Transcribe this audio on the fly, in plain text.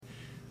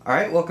All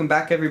right, welcome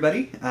back,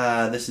 everybody.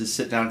 This is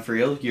Sit Down for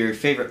Real, your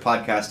favorite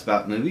podcast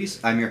about movies.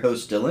 I'm your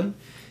host, Dylan,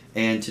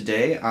 and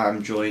today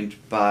I'm joined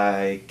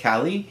by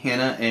Callie,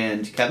 Hannah,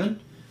 and Kevin.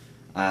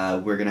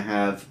 We're going to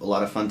have a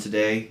lot of fun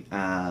today,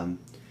 and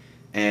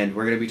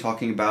we're going to be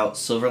talking about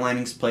Silver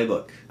Linings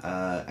Playbook.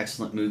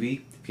 Excellent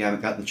movie. If you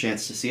haven't gotten the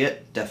chance to see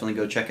it, definitely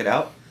go check it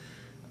out.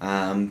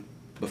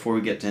 Before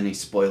we get to any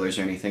spoilers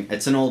or anything,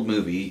 it's an old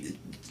movie.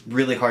 It's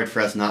really hard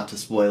for us not to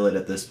spoil it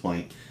at this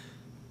point,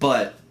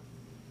 but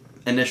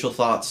initial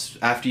thoughts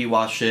after you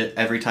watch it,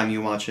 every time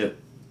you watch it,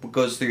 what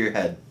goes through your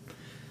head?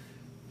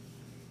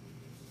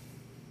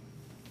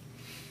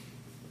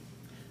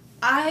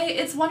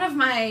 It's one of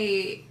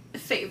my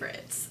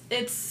favorites.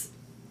 It's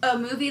a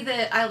movie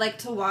that I like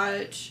to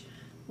watch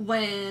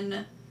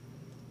when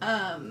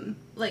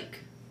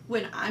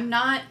when I'm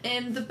not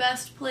in the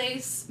best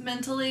place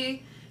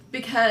mentally,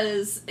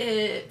 because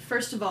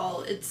first of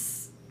all, it's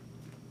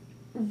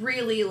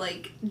really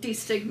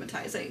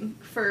destigmatizing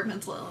for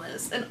mental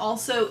illness, and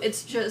also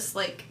it's just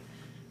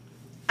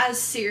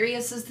as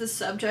serious as the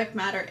subject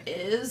matter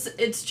is,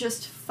 it's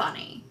just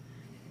funny,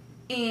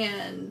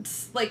 and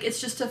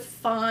it's just a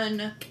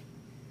fun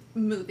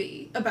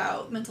movie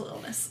about mental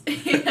illness,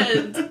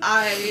 and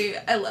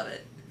I love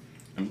it.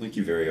 I don't think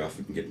you very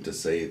often get to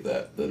say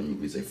that a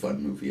movie's a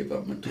fun movie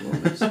about mental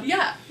illness.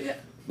 yeah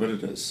But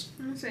it is.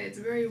 I'm gonna say it's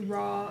a very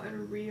raw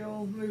and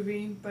real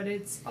movie, but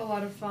it's a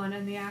lot of fun,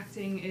 and the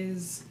acting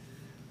is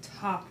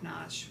top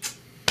notch.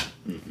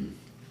 Mm-hmm.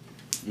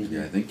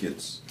 Yeah, I think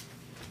it's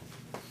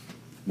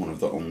one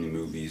of the only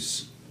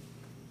movies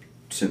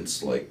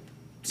since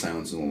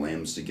Silence of the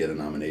Lambs to get a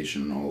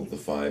nomination in all of the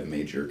 5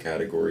 major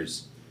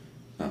categories,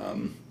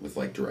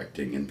 with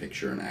directing and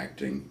picture and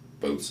acting,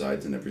 both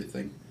sides and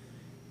everything.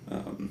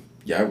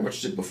 I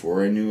watched it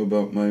before I knew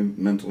about my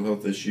mental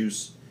health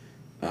issues.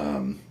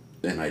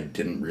 And I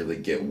didn't really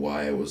get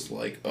why I was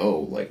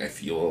I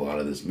feel a lot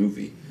of this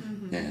movie.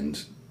 Mm-hmm.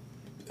 And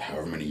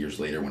however many years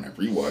later when I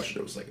rewatched it,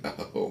 I was like,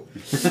 oh,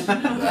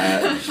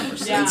 that makes more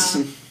sense.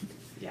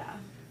 Yeah.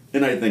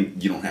 And I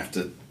think you don't have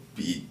to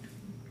be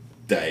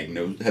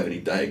have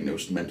any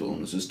diagnosed mental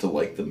illnesses to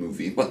like the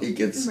movie.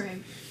 It's...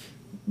 Right.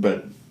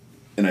 But,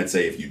 and I'd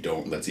say if you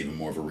don't, that's even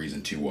more of a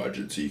reason to watch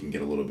it, so you can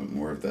get a little bit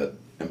more of that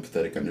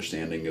empathetic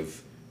understanding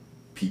of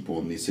people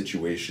in these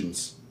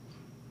situations.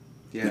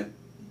 Yeah.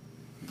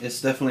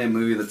 It's definitely a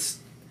movie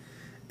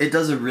it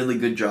does a really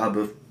good job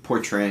of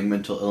portraying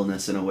mental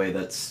illness in a way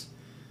that's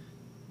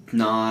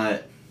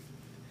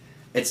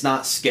it's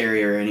not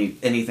scary or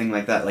anything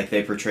like that.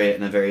 They portray it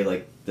in a very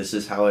this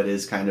is how it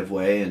is kind of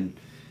way, and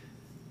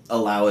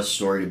allow a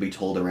story to be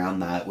told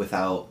around that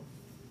without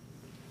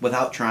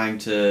trying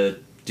to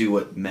do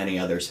what many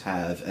others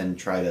have and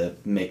try to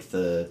make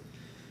the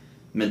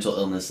mental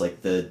illness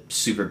the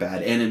super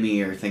bad enemy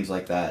or things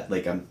like that.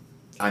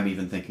 I'm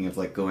even thinking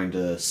of going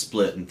to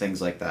Split and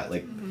things like that,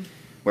 Mm-hmm.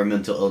 where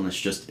mental illness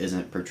just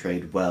isn't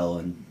portrayed well,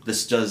 and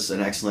this does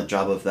an excellent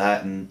job of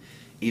that. And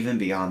even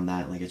beyond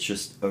that, it's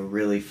just a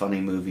really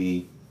funny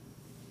movie,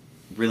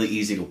 really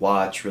easy to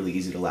watch, really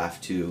easy to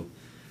laugh to,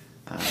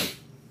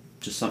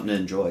 just something to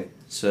enjoy.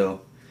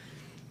 So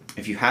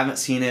if you haven't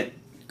seen it,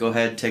 go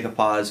ahead, take a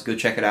pause, go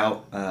check it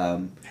out.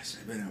 Hasn't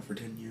it been out for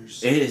 10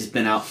 years? It has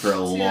been out for a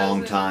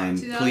long time.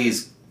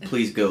 2000.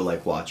 Please go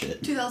watch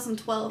it.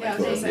 2012, Yeah, I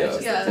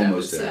think.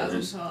 almost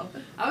 2012.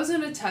 I was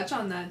gonna touch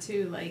on that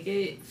too.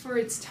 For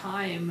its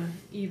time,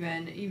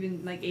 even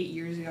 8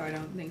 years ago, I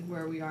don't think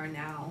where we are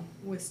now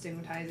with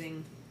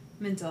stigmatizing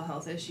mental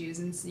health issues,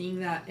 and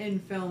seeing that in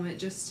film,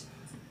 it's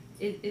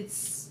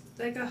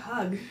like a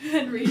hug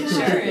and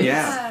reassurance.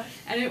 Yeah.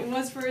 And it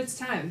was for its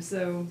time,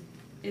 so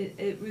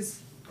it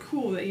was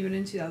cool that even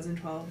in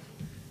 2012,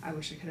 I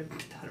wish I could have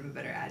thought of a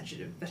better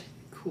adjective, but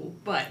cool.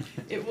 But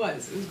it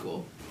was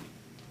cool.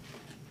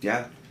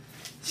 Yeah.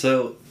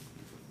 So,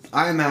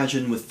 I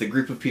imagine with the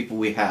group of people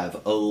we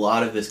have, a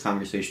lot of this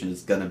conversation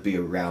is going to be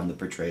around the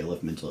portrayal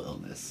of mental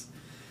illness.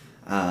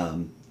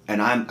 And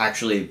I'm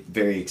actually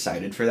very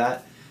excited for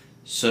that.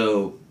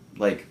 So,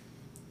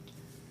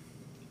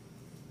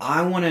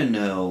 I want to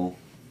know,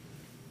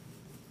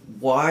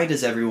 why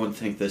does everyone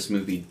think this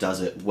movie does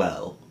it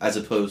well, as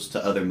opposed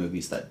to other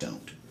movies that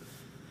don't?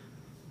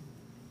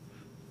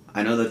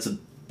 I know that's a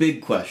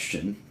big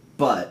question,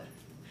 but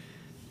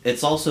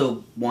it's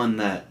also one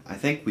that I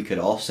think we could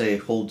all say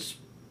holds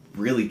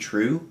really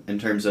true in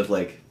terms of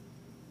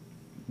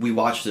we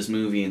watched this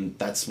movie and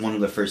that's one of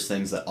the first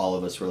things that all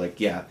of us were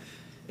yeah,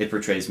 it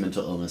portrays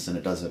mental illness and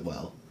it does it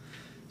well.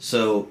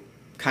 So,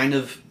 kind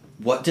of,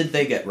 what did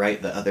they get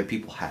right that other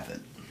people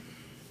haven't?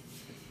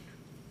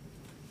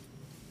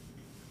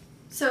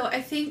 So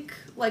I think,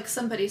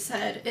 somebody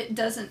said, it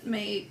doesn't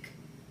make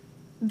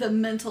the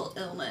mental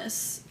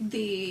illness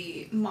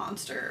the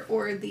monster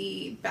or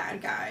the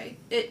bad guy.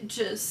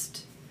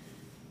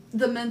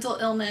 The mental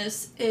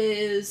illness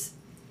is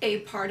a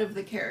part of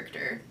the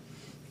character.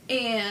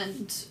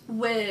 And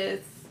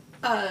with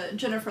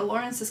Jennifer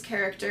Lawrence's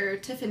character,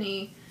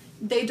 Tiffany,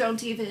 they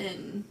don't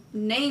even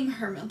name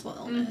her mental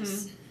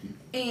illness.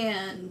 Mm-hmm.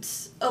 And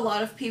a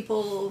lot of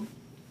people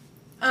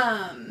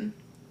in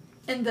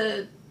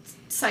the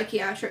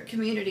psychiatric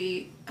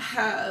community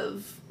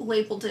have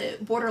labeled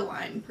it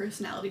borderline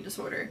personality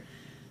disorder,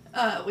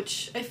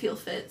 which I feel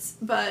fits,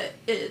 but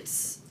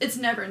it's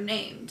never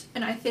named,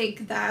 and I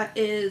think that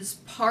is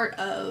part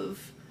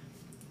of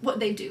what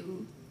they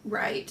do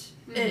right.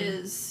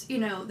 Is, you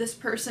know, this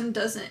person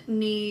doesn't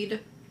need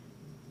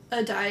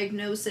a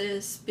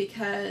diagnosis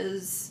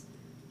because,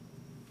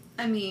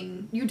 I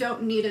mean, you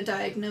don't need a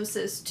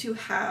diagnosis to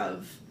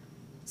have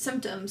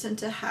symptoms and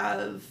to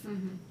have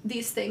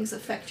these things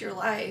affect your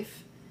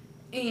life,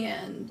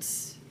 and,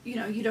 you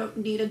know, you don't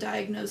need a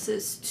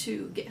diagnosis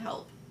to get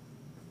help.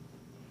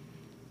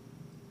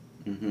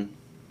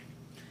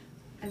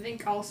 I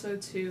think also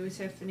too,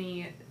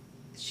 Tiffany,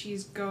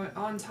 she's going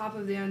on top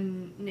of the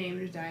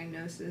unnamed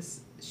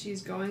diagnosis.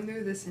 She's going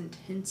through this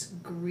intense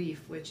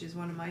grief, which is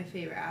one of my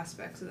favorite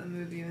aspects of the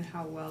movie, and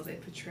how well they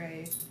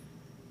portray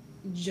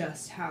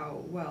just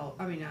how well,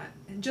 I mean,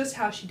 not just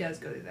how she does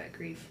go through that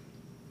grief.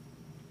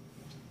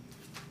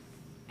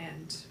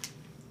 And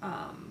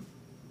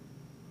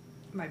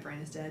my brain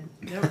is dead.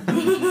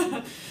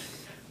 Yep.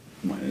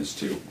 Mine is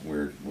too.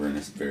 We're in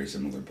a very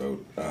similar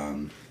boat.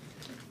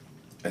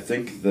 I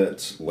think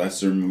that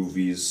lesser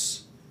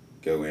movies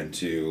go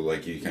into,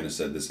 like you kind of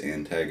said, this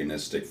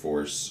antagonistic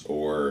force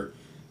or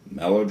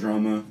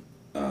melodrama.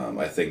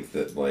 I think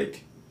that,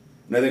 like,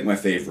 and I think my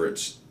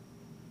favorites,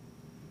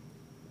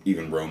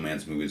 even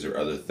romance movies or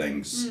other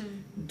things,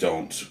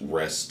 don't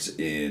rest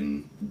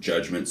in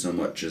judgment so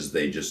much as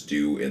they just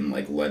do in,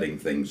 like, letting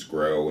things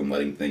grow and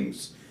letting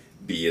things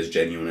be as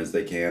genuine as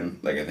they can.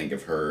 Like, I think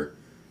of Her,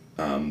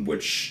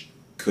 which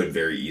could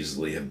very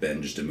easily have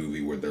been just a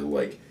movie where they're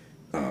like,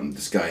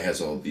 this guy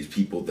has all these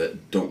people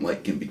that don't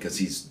like him because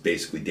he's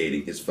basically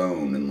dating his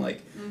phone, and,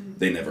 like,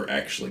 they never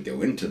actually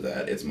go into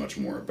that. It's much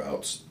more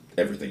about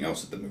everything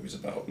else that the movie's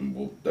about,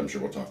 and I'm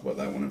sure we'll talk about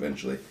that one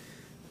eventually.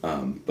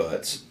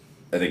 But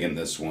I think in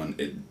this one,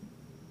 it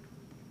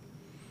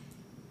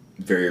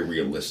very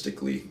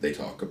realistically, they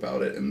talk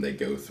about it, and they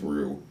go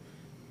through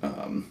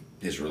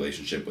his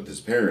relationship with his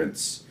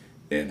parents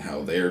and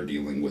how they're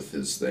dealing with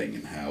his thing,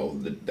 and how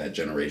that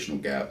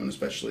generational gap, and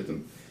especially the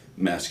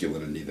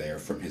masculinity there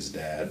from his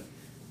dad,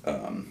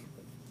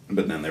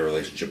 but then their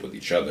relationship with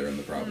each other and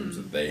the problems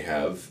that they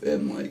have,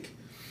 and, like,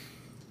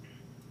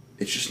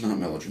 it's just not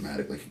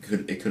melodramatic. Like,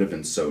 it could have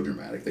been so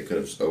dramatic. They could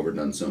have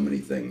overdone so many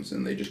things,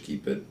 and they just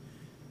keep it.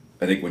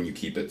 I think when you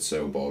keep it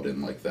so balled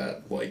in like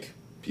that, like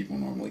people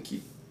normally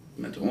keep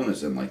mental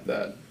illness in like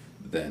that,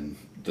 then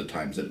the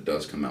times that it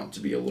does come out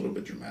to be a little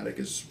bit dramatic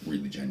is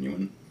really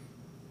genuine.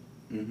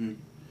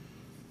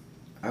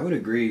 I would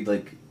agree.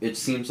 Like, it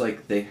seems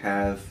like they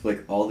have,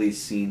 like, all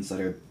these scenes that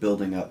are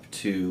building up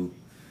to,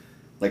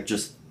 like,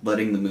 just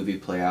letting the movie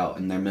play out,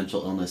 and their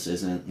mental illness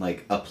isn't,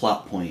 like, a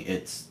plot point.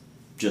 It's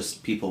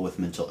just people with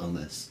mental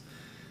illness.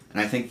 And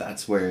I think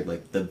that's where,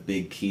 like, the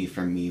big key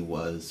for me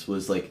was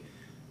like,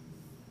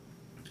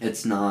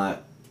 it's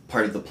not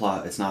part of the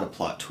plot. It's not a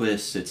plot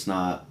twist. It's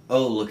not,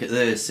 oh, look at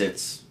this.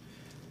 It's,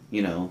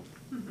 you know,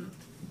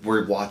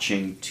 we're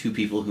watching two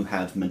people who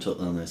have mental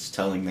illness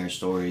telling their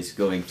stories,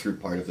 going through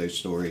part of their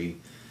story,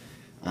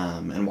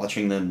 and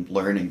watching them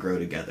learn and grow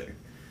together.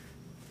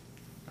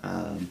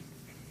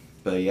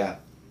 But yeah.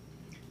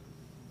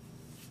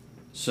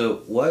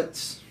 So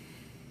what's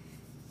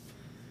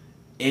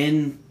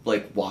in,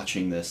 like,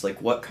 watching this,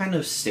 like, what kind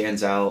of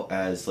stands out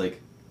as,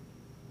 like,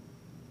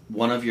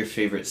 one of your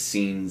favorite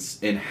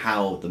scenes in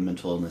how the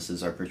mental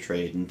illnesses are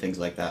portrayed and things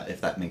like that,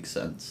 if that makes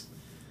sense?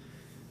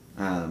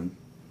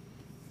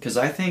 Because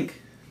I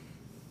think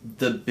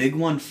the big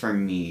one for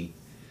me,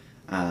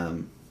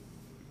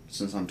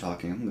 since I'm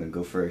talking, I'm going to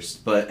go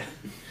first, but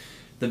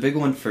the big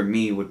one for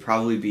me would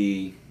probably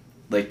be,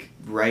 like,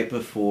 right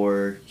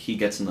before he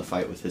gets in the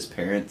fight with his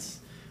parents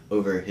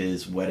over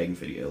his wedding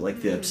video,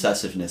 like, the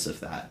obsessiveness of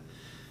that.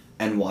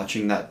 And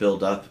watching that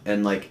build up,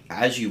 and, like,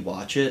 as you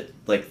watch it,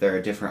 like, there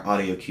are different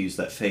audio cues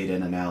that fade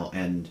in and out,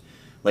 and,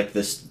 like,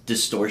 this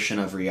distortion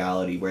of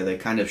reality where they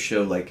kind of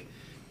show, like,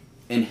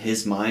 in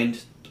his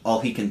mind,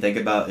 all he can think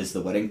about is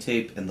the wedding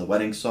tape and the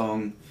wedding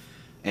song,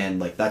 and,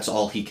 like, that's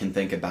all he can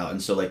think about.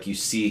 And so, like, you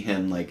see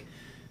him, like,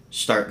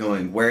 start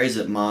going, where is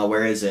it, Ma,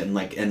 where is it, and,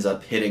 like, ends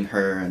up hitting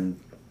her and,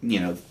 you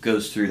know,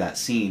 goes through that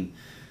scene.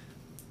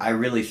 I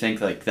really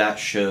think, like, that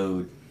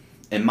showed,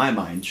 in my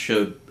mind,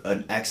 showed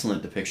an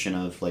excellent depiction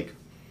of, like,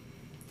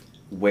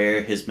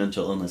 where his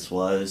mental illness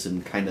was,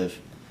 and kind of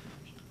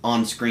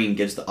on screen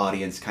gives the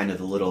audience kind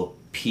of a little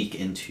peek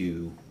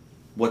into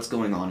what's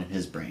going on in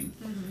his brain.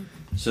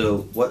 So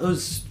what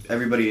was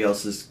everybody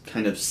else's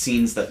kind of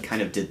scenes that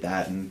kind of did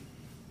that, and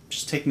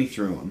just take me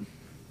through them.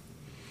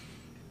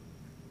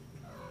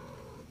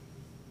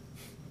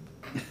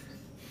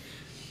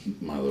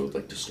 Milo would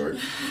like to start.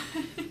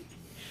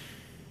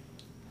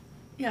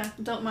 Yeah,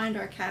 don't mind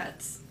our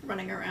cats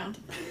running around.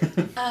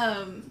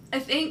 I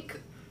think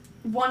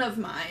one of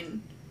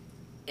mine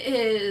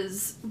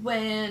is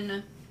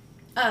when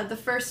the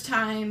first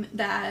time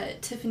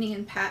that Tiffany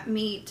and Pat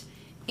meet,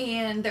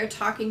 and they're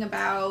talking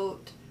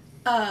about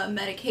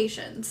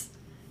medications.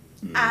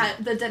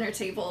 at the dinner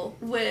table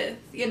with,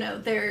 you know,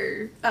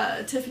 their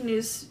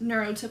Tiffany's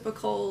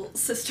neurotypical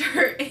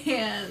sister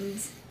and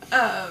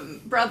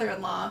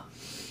brother-in-law.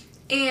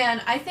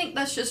 And I think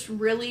that's just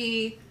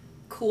really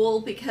cool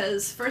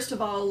because, first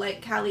of all,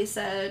 like Callie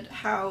said,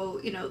 how,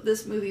 you know,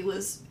 this movie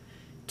was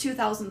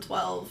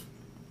 2012,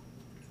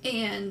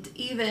 and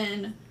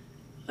even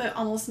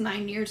almost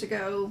 9 years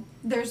ago,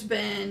 there's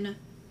been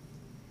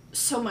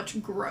so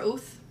much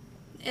growth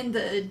in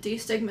the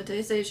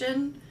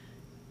destigmatization,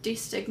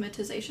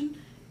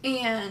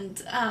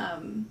 and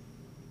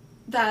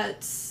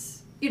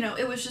that's, you know,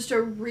 it was just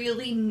a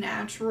really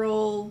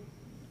natural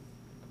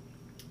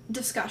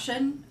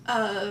discussion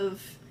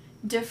of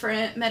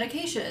different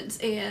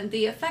medications and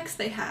the effects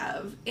they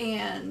have.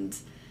 And,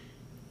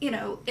 you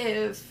know,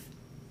 if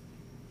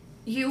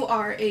you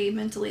are a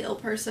mentally ill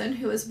person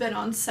who has been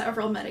on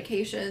several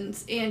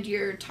medications and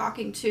you're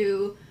talking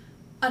to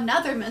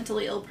another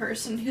mentally ill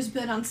person who's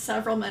been on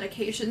several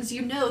medications,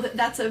 you know that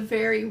that's a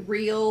very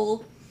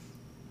real,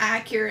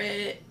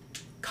 accurate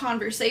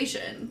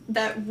conversation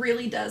that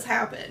really does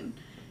happen.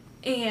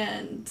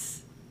 And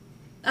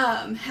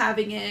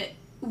having it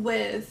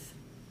with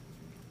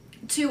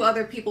two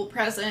other people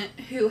present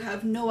who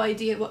have no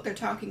idea what they're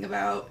talking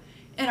about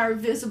and are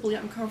visibly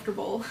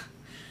uncomfortable,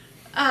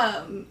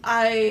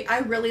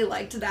 I really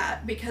liked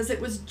that because it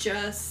was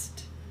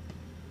just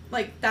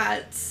like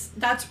that's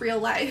real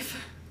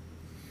life.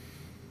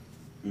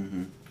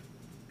 Mm-hmm.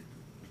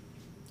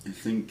 I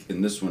think,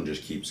 and this one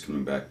just keeps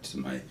coming back to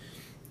my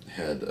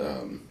head,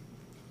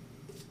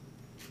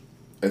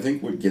 I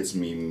think what gets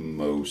me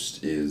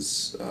most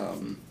is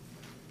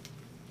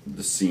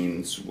the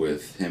scenes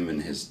with him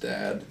and his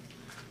dad,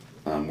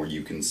 where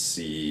you can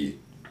see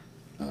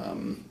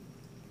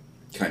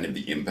kind of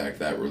the impact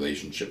that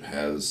relationship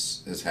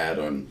has had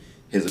on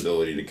his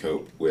ability to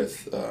cope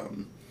with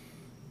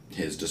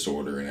his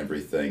disorder and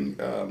everything,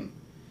 and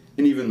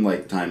even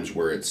like times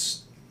where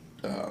it's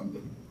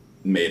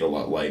made a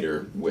lot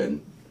lighter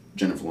when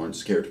Jennifer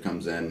Lawrence's character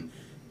comes in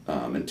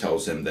and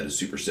tells him that his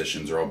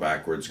superstitions are all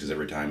backwards because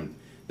every time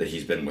that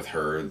he's been with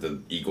her, the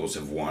Eagles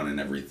have won and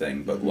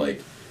everything. But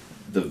like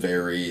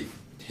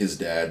his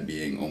dad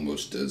being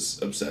almost as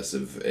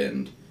obsessive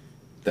and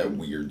that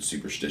weird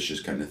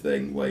superstitious kind of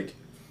thing. Like,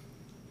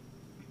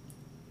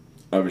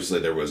 obviously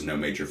there was no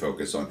major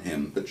focus on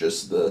him, but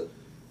just the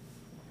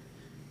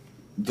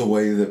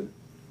way that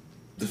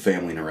the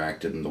family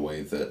interacted and the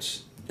way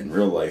that in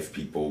real life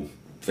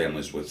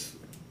families with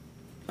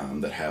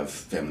that have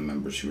family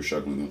members who are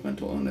struggling with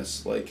mental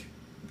illness, like,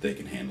 they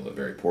can handle it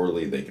very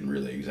poorly, they can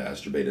really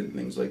exacerbate it and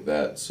things like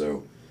that.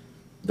 So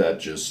that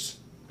just,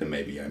 and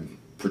maybe I'm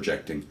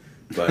projecting,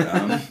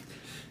 but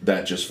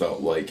that just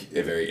felt like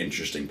a very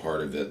interesting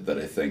part of it that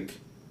I think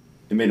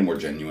it made it more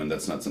genuine.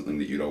 That's not something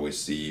that you'd always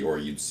see, or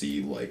you'd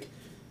see like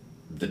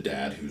the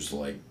dad who's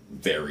like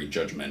very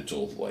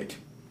judgmental, like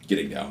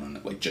getting down on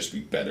it, like just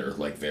be better,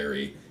 like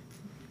very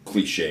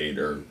cliched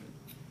or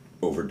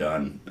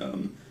overdone.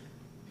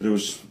 But it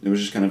was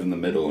just kind of in the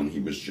middle, and he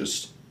was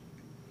just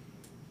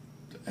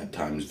at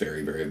times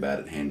very, very bad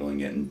at handling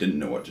it and didn't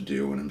know what to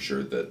do. And I'm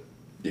sure that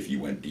if you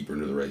went deeper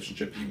into the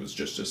relationship, he was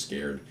just as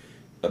scared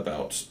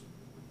about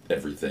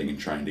everything and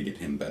trying to get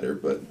him better.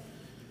 But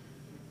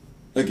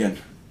again,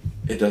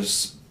 it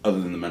does,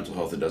 other than the mental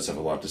health, it does have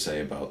a lot to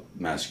say about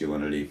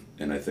masculinity,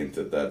 and I think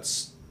that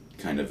that's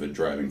kind of a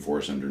driving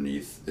force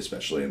underneath,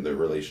 especially in their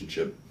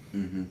relationship.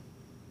 Mm-hmm.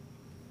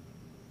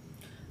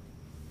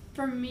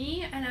 For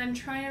me, and I'm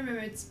trying to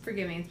remember,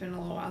 forgive me, it's been a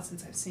little while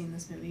since I've seen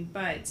this movie,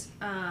 but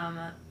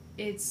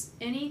it's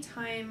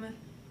anytime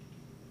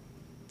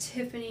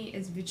Tiffany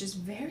is just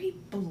very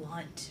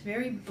blunt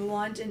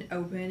and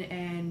open,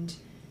 and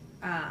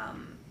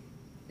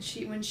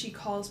when she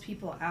calls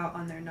people out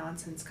on their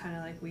nonsense, kind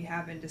of like we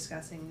have been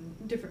discussing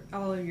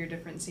all of your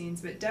different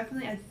scenes, but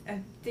definitely I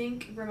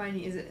think, remind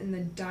me, is it in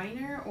the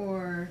diner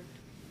or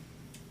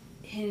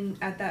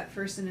at that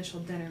first initial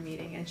dinner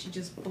meeting, and she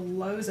just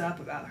blows up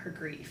about her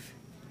grief?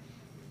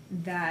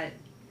 That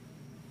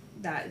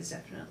is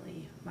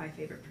definitely my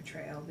favorite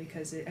portrayal,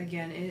 because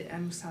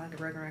I'm sounding like a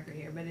broken record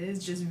here, but it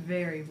is just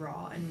very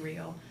raw and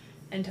real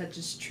and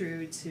touches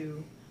true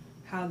to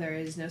how there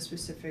is no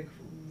specific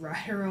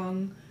right or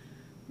wrong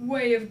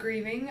way of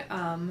grieving,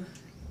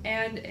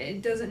 and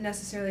it doesn't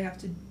necessarily have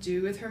to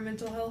do with her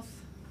mental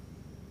health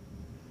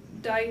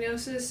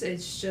diagnosis.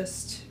 It's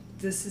just,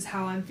 this is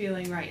how I'm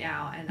feeling right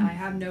now, and I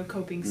have no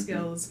coping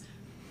skills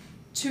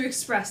to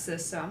express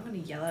this, so I'm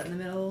going to yell it in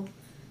the middle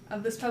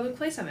of this public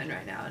place I'm in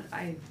right now,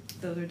 and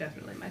those are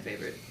definitely my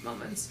favorite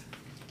moments.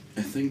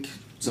 I think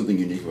something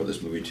unique about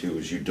this movie too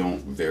is you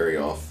don't very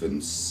often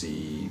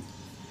see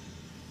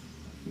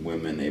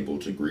women able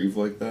to grieve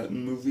like that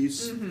in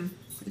movies. Mm-hmm.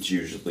 It's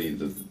usually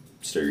the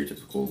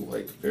stereotypical,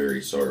 like,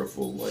 very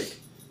sorrowful, like,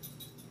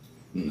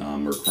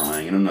 numb or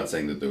crying, and I'm not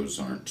saying that those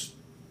aren't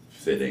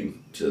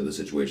fitting to the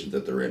situations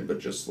that they're in, but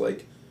just,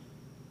 like,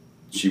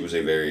 she was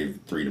a very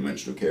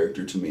three-dimensional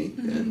character to me,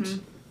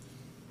 and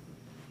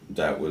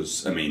that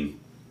was,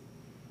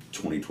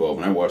 2012,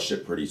 and I watched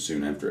it pretty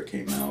soon after it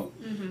came out,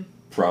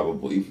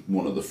 probably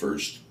one of the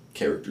first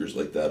characters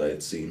like that I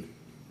had seen.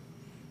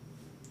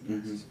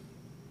 Mm-hmm.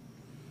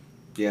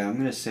 Yeah, I'm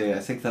gonna say I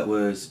think that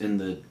was in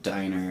the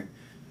diner,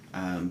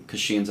 because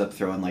she ends up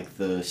throwing like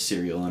the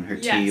cereal and her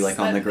tea Yes, like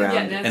on the that- ground,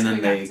 yeah, that's and then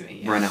coming they back to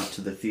me, yeah. run out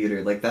to the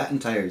theater. Like that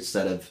entire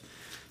set of,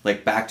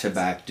 like back to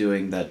back,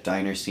 doing that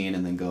diner scene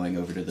and then going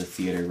over to the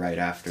theater right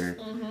after.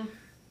 Mm-hmm.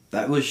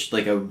 That was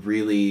like a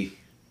really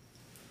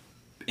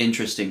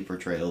interesting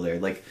portrayal there.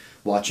 Like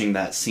watching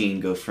that scene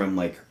go from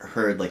like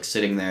her like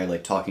sitting there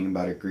like talking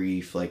about her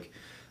grief, like,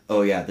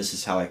 oh yeah, this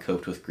is how I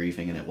coped with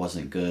grieving and it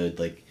wasn't good.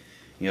 Like,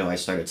 you know, I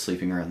started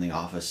sleeping around the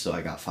office so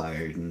I got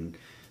fired, and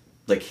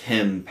like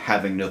him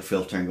having no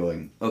filter and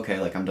going, okay,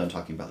 like I'm done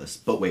talking about this.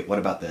 But wait, what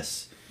about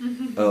this?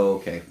 Oh,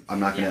 okay. I'm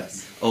not gonna.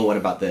 Yes. Oh, what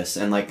about this?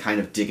 And like kind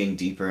of digging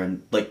deeper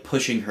and like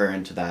pushing her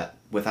into that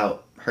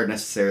without her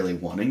necessarily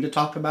wanting to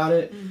talk about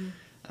it.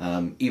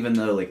 Even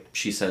though like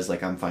she says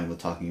like I'm fine with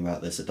talking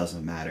about this, it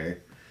doesn't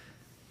matter.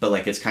 But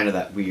like it's kind of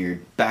that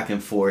weird back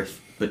and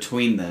forth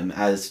between them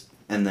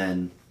and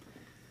then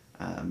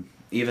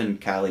even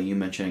Callie, you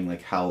mentioning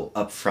like how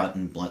upfront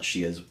and blunt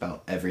she is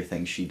about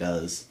everything she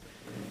does.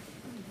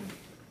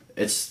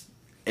 It's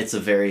a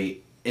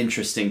very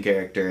interesting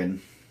character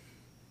and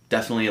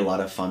definitely a lot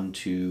of fun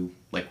to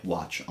like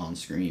watch on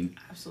screen.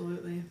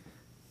 Absolutely.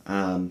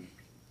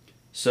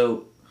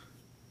 So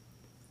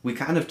we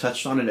kind of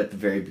touched on it at the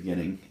very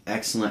beginning.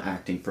 Excellent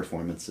acting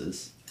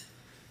performances.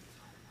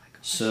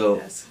 So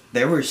yes.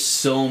 there were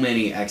so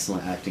many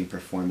excellent acting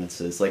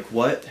performances. Like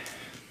what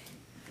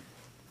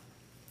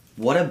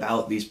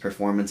about these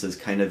performances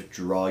kind of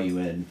draw you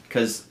in?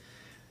 Because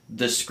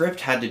the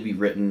script had to be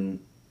written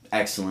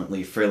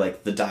excellently for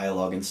like the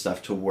dialogue and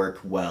stuff to work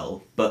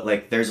well, but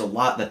like there's a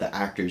lot that the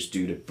actors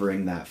do to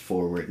bring that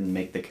forward and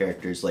make the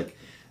characters like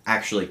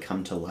actually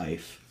come to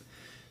life.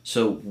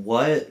 So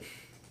what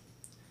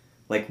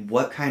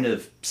kind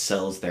of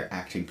sells their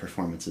acting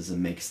performances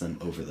and makes them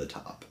over the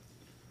top?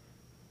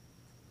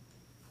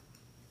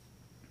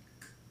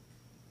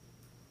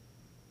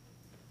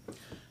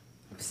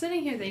 I'm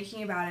sitting here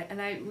thinking about it,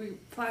 and we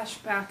flash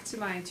back to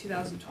my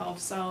 2012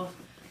 self.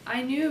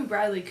 I knew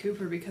Bradley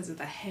Cooper because of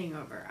The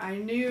Hangover. I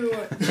knew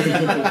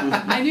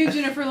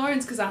Jennifer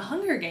Lawrence because of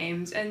Hunger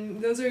Games,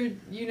 and those are,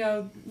 you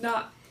know,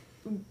 not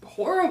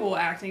horrible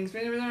actings,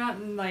 but they're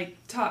not like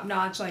top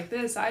notch like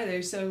this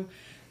either. So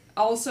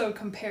also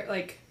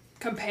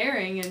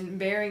comparing and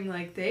bearing,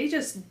 like they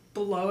just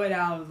blow it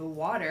out of the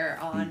water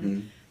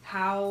on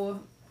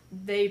how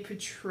they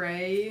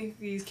portray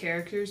these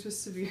characters with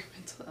severe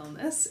mental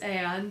illness,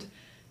 and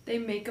they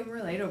make them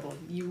relatable.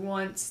 You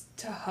want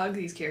to hug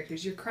these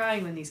characters. You're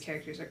crying when these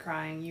characters are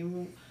crying.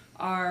 You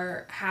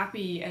are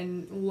happy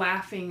and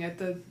laughing at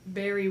the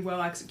very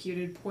well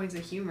executed points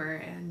of humor,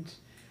 and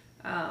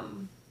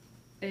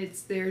it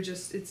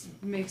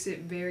makes it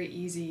very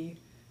easy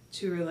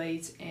to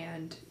relate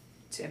and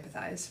to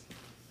empathize.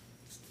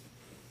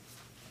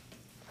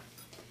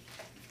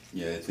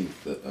 Yeah, I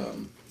think that,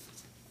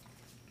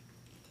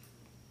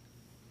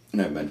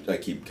 and I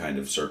keep kind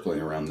of circling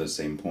around the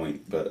same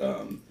point, but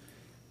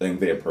I think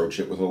they approach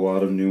it with a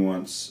lot of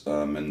nuance,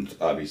 and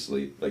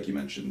obviously, like you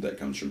mentioned, that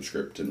comes from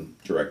script and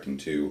directing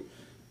too,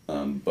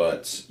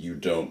 but you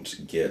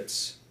don't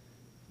get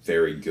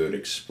very good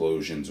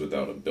explosions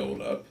without a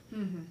build-up,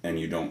 and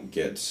you don't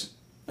get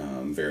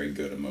very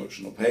good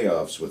emotional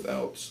payoffs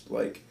without,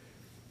 like,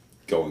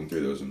 going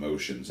through those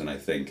emotions, and I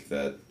think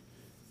that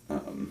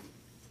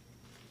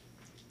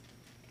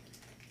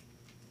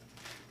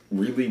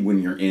really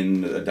when you're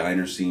in a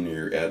diner scene or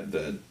you're at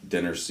the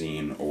dinner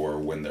scene or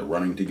when they're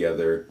running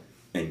together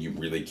and you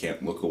really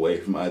can't look away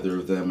from either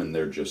of them and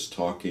they're just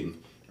talking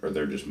or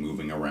they're just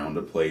moving around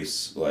a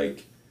place,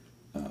 like,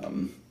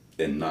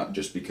 and not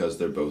just because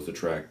they're both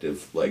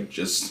attractive, like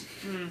just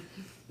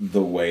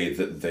the way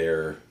that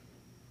they're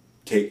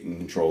taking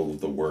control of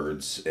the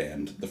words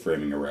and the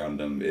framing around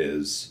them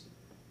is,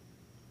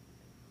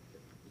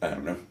 I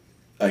don't know.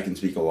 I can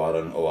speak a lot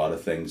on a lot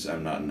of things.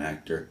 I'm not an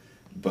actor,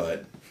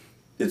 but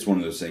it's one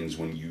of those things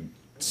when you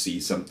see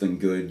something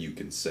good, you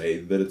can say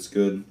that it's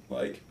good.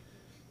 Like,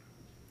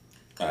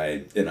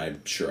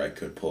 I'm sure I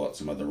could pull out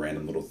some other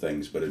random little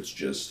things, but it's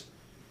just,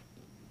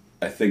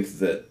 I think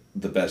that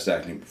the best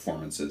acting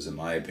performances, in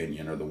my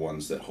opinion, are the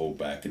ones that hold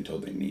back until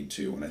they need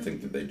to, and I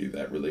think that they do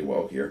that really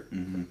well here.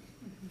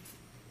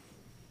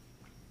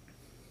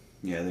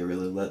 Yeah, they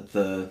really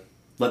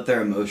let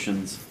their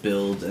emotions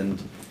build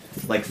and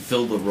like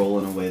fill the role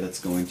in a way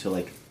that's going to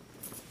like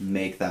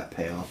make that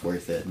payoff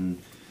worth it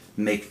and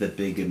make the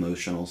big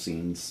emotional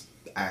scenes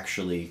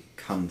actually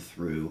come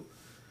through.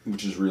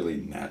 Which is really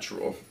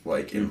natural.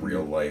 Like, in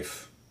real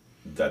life,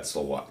 that's a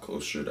lot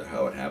closer to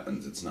how it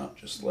happens. It's not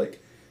just like,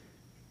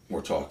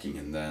 we're talking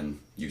and then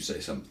you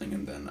say something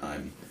and then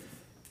I'm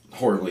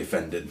horribly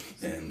offended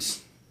and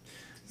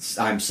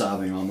I'm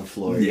sobbing on the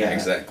floor. Yeah,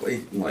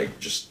 exactly. Like,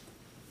 just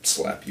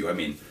slap you. I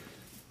mean,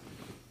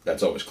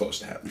 that's always close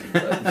to happening.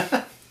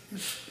 But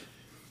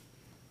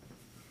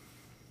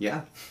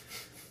Yeah.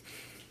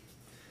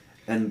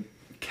 And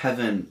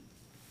Kevin,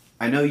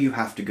 I know you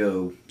have to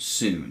go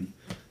soon,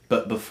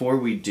 But before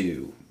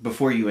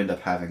you end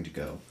up having to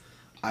go,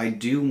 I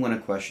do want to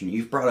question,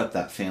 you've brought up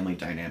that family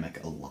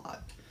dynamic a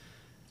lot.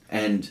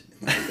 And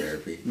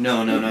therapy.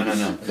 No. I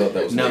thought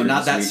that was no, later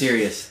not that this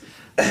serious.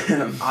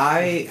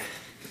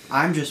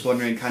 I'm just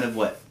wondering kind of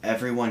what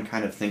everyone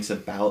kind of thinks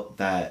about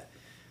that,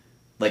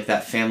 like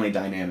that family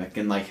dynamic,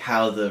 and like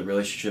how the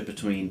relationship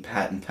between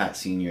Pat and Pat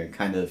Sr.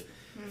 kind of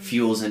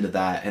fuels into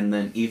that, and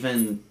then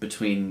even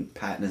between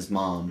Pat and his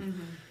mom,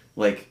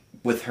 like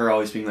with her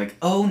always being like,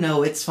 "Oh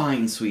no, it's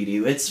fine, sweetie,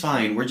 it's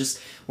fine.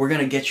 We're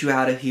gonna get you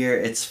out of here.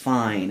 It's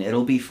fine.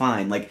 It'll be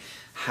fine." Like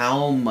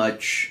how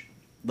much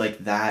like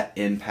that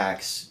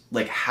impacts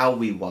like how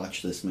we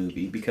watch this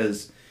movie,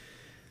 because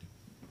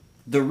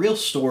the real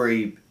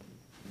story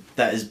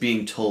that is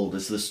being told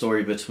is the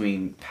story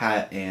between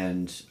Pat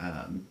and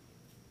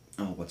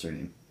what's her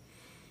name?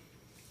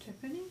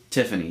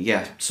 Tiffany,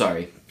 yeah.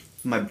 Sorry.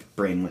 My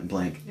brain went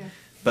blank. Yeah.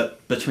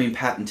 But between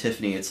Pat and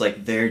Tiffany, it's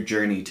like their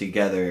journey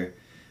together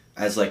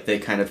as like they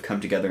kind of come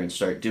together and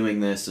start doing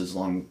this as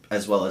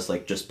well as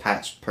like just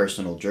Pat's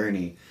personal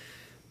journey.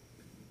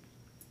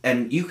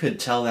 And you could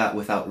tell that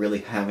without really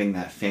having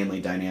that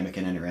family dynamic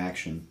and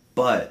interaction.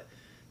 But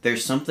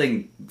there's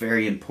something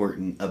very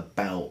important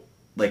about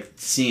like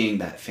seeing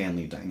that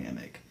family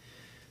dynamic.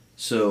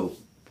 So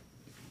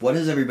what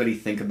does everybody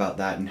think about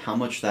that, and how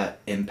much that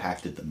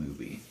impacted the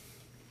movie?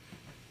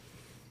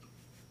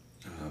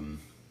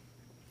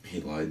 He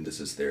lied. This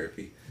is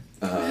therapy.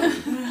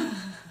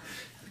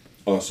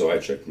 Also, I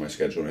checked my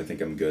schedule and I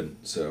think I'm good,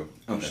 so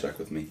you're Okay. stuck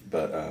with me.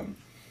 But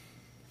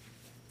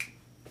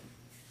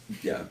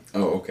yeah.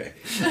 Oh, okay.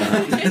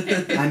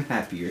 I'm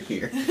happy you're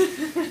here.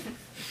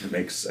 It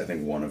makes, I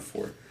think, 1 of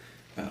 4.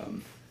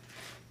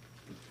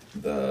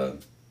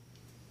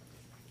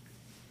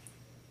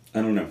 I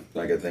don't know.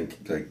 Like, I think,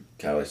 like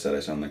Callie said,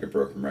 I sound like a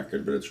broken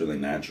record, but it's really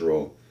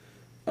natural.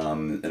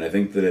 And I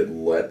think that it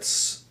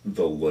lets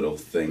the little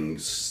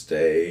things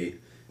stay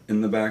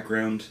in the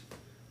background.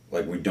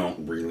 Like, we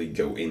don't really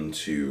go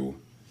into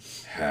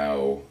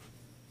how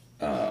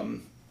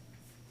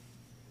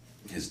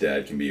his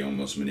dad can be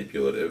almost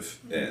manipulative,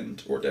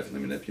 or definitely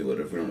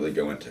manipulative. We don't really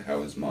go into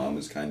how his mom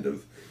is kind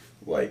of,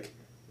 like,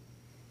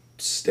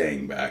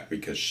 staying back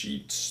because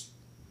she's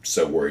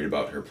so worried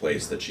about her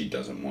place that she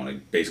doesn't want to,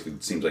 basically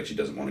it seems like she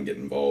doesn't want to get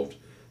involved.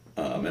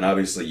 And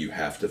obviously you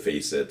have to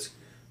face it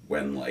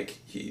when, like,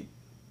 he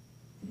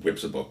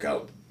whips a book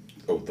out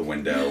the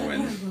window,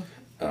 and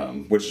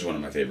which is one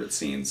of my favorite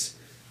scenes,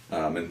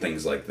 and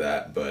things like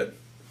that. But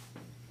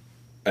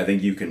I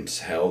think you can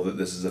tell that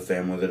this is a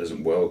family that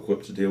isn't well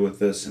equipped to deal with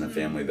this, and a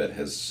family that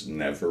has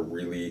never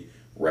really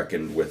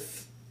reckoned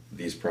with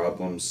these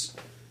problems,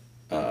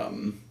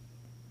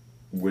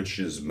 which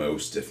is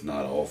most, if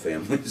not all,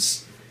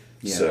 families.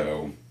 Yeah.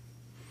 So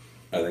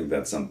I think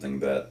that's something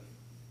that,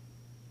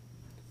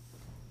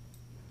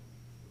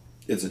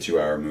 it's a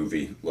 2-hour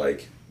movie.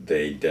 Like,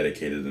 they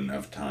dedicated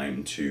enough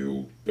time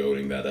to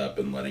building that up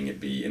and letting it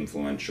be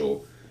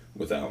influential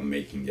without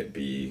making it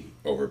be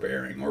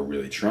overbearing or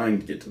really trying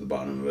to get to the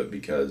bottom of it,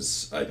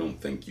 because I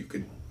don't think you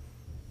could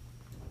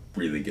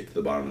really get to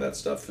the bottom of that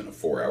stuff in a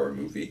 4-hour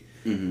movie.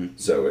 Mm-hmm.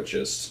 So it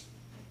just,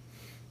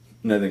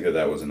 and I think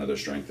that was another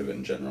strength of it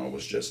in general,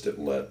 was just it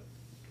let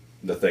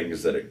the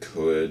things that it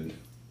could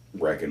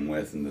reckon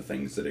with and the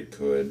things that it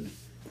could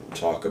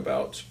talk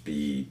about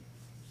be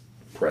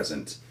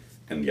present,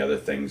 and the other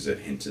things it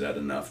hinted at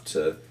enough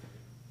to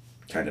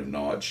kind of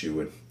gnaw at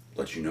you and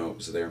let you know it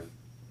was there.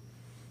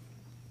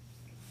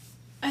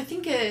 I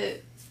think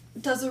it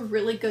does a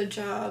really good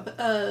job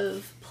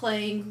of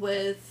playing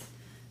with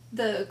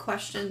the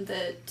question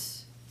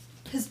that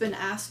has been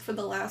asked for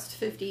the last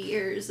 50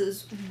 years,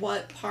 is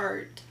what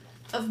part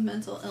of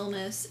mental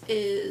illness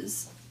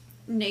is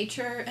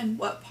nature and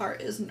what part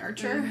is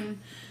nurture.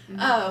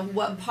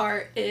 What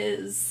part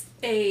is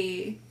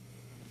a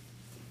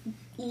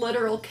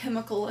literal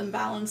chemical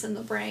imbalance in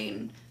the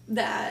brain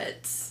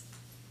that,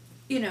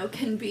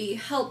 can be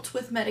helped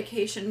with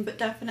medication but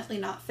definitely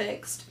not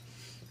fixed.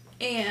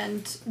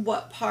 And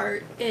what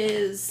part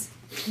is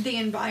the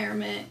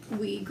environment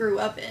we grew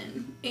up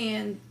in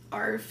and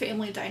our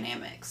family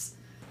dynamics.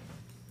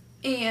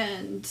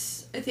 And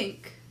I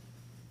think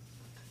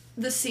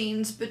the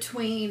scenes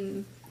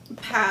between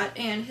Pat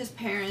and his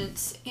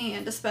parents,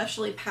 and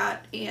especially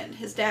Pat and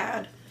his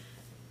dad,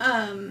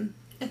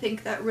 I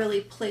think that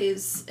really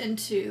plays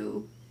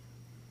into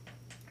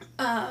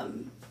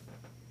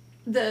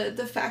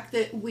the fact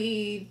that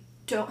we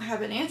don't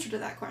have an answer to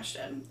that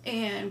question,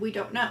 and we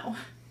don't know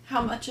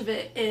how much of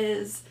it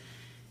is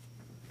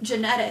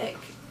genetic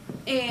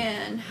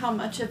and how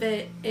much of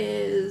it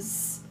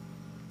is,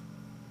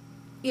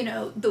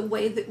 the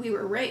way that we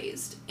were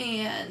raised,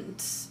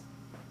 and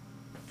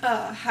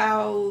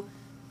how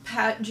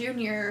Pat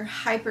Jr.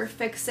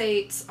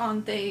 hyperfixates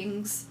on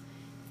things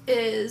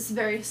is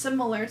very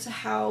similar to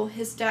how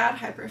his dad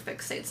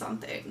hyperfixates on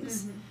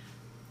things.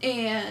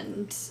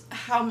 And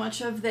how much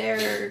of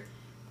their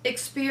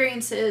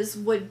experiences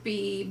would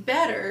be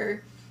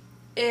better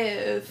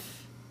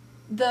if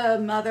the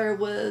mother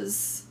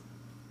was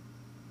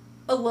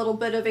a little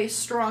bit of a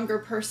stronger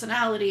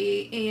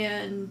personality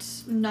and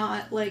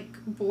not like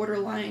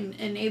borderline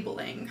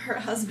enabling her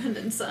husband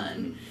and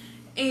son.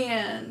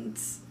 And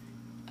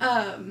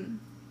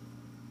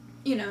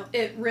you know,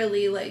 it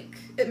really like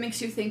it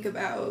makes you think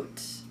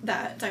about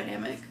that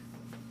dynamic.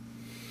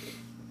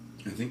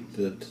 I think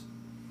that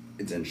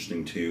it's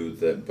interesting too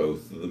that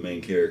both of the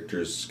main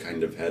characters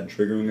kind of had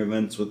triggering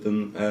events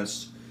within the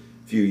past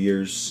few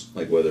years,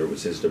 like whether it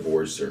was his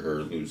divorce or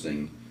her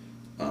losing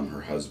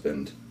her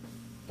husband.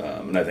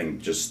 And I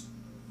think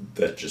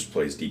that just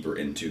plays deeper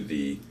into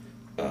the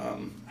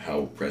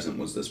how present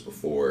was this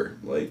before,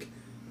 like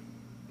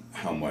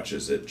how much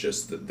is it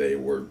just that they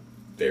were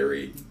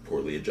very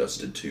poorly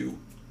adjusted to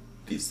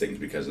these things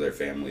because of their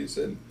families.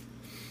 And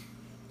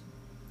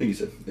like you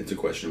said, it's a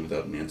question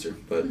without an answer,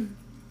 but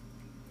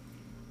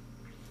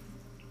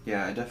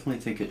Yeah, I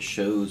definitely think it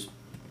shows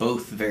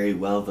both very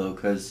well, though,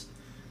 because,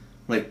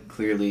 like,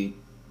 clearly,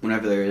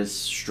 whenever there is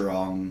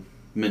strong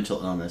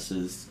mental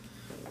illnesses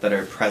that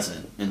are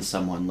present in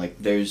someone, like,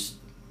 there's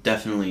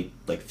definitely,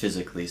 like,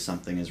 physically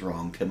something is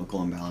wrong,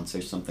 chemical imbalance,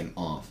 there's something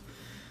off.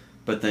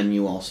 But then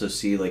you also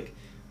see, like,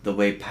 the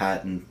way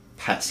Pat and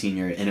Pat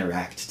Sr.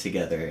 interact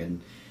together,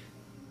 and,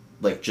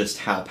 like, just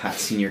how Pat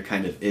Sr.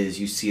 kind of is.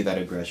 You see that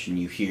aggression,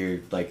 you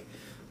hear, like,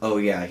 oh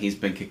yeah, he's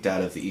been kicked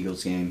out of the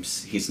Eagles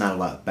games, he's not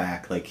allowed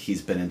back, like,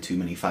 he's been in too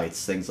many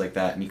fights, things like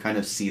that, and you kind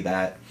of see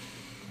that,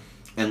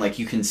 and, like,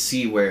 you can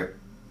see where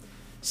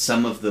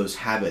some of those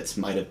habits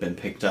might have been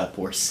picked up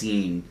or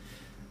seen,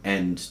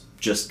 and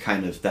just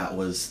kind of that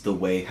was the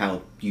way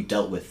how you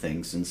dealt with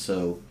things, and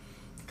so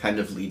kind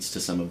of leads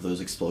to some of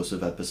those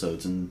explosive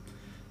episodes, and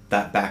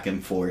that back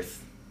and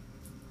forth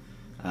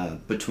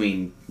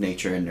between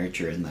nature and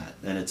nurture in that,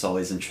 and it's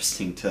always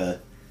interesting to...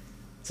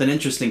 It's an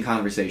interesting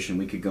conversation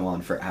we could go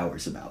on for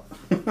hours about.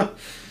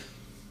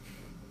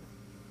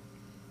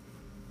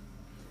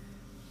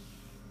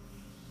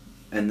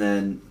 And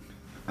then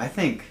I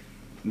think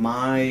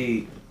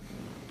my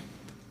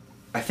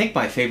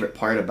favorite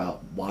part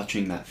about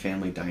watching that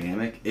family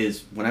dynamic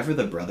is whenever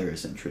the brother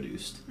is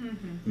introduced.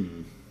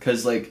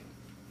 Because, like,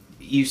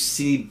 you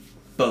see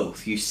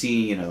both. You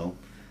see, you know,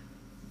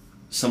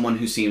 someone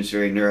who seems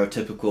very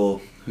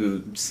neurotypical,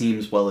 who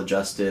seems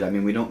well-adjusted. I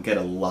mean, we don't get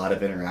a lot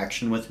of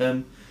interaction with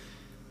him,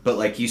 but,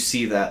 like, you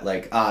see that,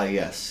 like,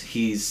 yes,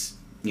 he's,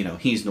 you know,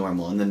 he's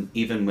normal. And then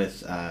even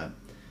with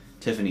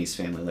Tiffany's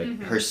family,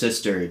 like, her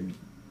sister,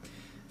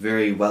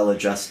 very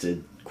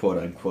well-adjusted,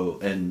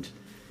 quote-unquote, and,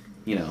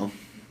 you know,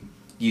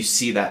 you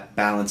see that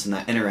balance and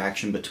that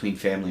interaction between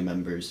family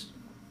members.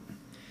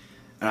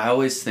 And I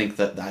always think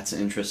that that's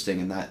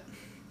interesting, and that,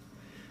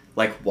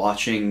 like,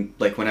 watching,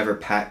 like, whenever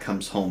Pat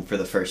comes home for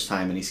the first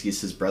time and he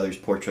sees his brother's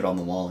portrait on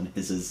the wall and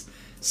his is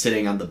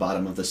sitting on the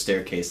bottom of the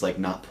staircase, like,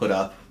 not put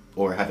up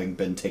or having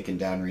been taken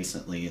down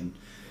recently, and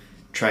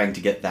trying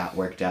to get that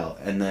worked out.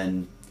 And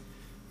then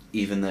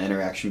even the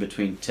interaction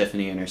between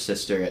Tiffany and her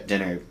sister at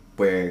dinner,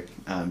 where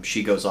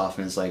she goes off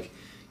and is like,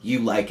 you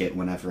like it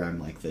whenever I'm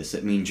like this,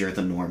 it means you're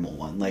the normal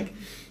one. Like,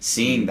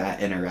 seeing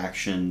that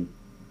interaction,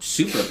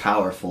 super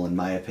powerful in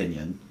my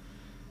opinion.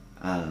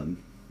 And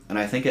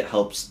I think it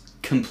helps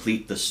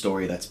complete the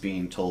story that's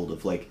being told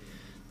of, like,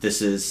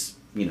 this is,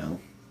 you know,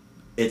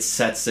 it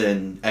sets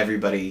in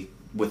everybody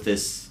with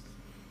this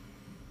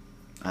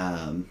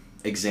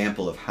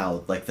example of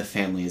how, like, the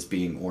family is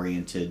being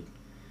oriented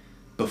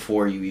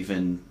before you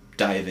even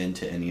dive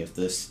into any of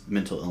this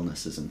mental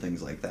illnesses and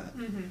things like that.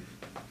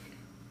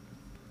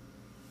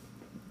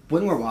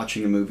 When we're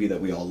watching a movie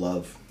that we all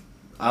love,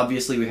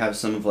 obviously we have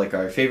some of, like,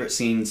 our favorite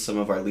scenes, some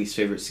of our least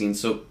favorite scenes,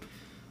 so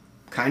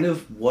kind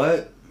of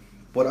what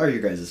are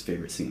your guys'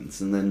 favorite scenes?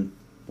 And then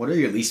what are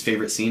your least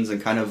favorite scenes,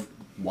 and kind of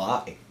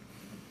why?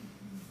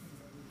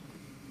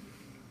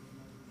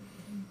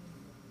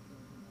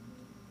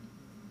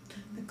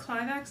 The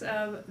climax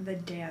of the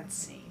dance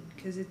scene,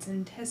 because it's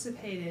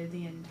anticipated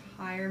the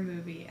entire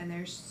movie, and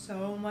there's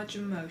so much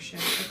emotion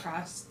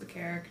across the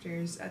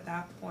characters at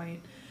that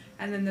point.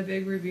 And then the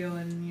big reveal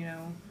and, you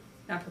know,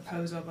 not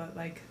proposal, but,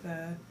 like,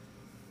 the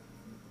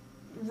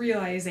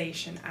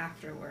realization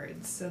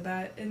afterwards. So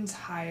that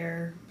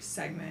entire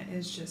segment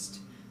is just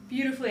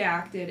beautifully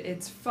acted.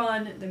 It's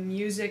fun. The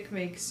music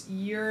makes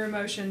your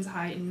emotions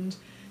heightened.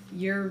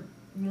 You're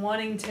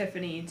wanting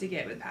Tiffany to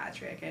get with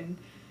Patrick, and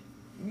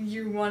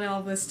you want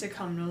all this to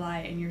come to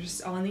light, and you're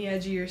just on the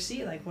edge of your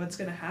seat, like, what's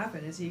going to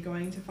happen? Is he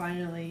going to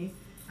finally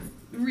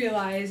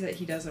realize that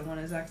he doesn't want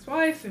his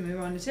ex-wife and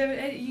move on to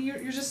Tiffany?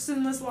 You're just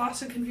in this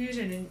loss and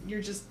confusion, and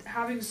you're just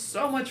having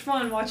so much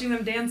fun watching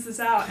them dance this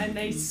out, and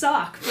they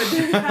suck, but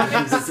they're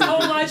having so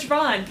much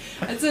fun.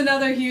 That's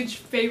another huge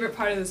favorite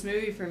part of this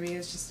movie for me,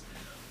 is just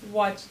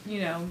watch, you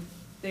know,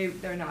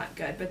 they're not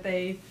good, but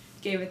they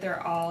gave it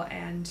their all,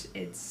 and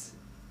it's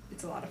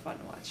a lot of fun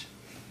to watch.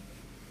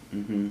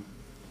 I'm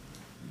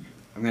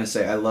gonna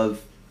say I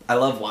love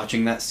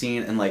watching that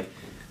scene, and, like,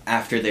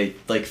 after they,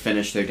 like,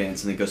 finish their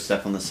dance and they go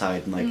step on the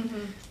side and, like,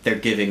 they're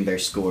giving their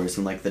scores,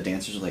 and, like, the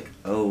dancers are like,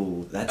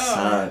 oh, that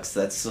sucks,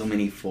 that's so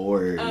many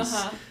fours.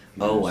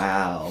 Oh,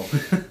 wow.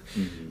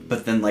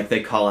 but then like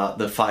they call out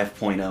the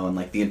 5.0 and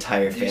like the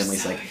entire They're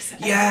family's so like,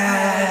 excited.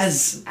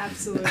 yes!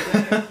 Absolutely.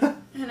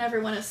 And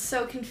everyone is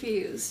so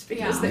confused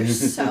because Yeah. they're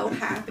so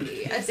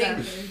happy. I think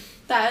Exactly.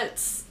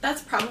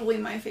 that's probably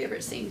my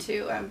favorite scene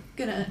too. I'm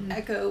gonna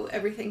echo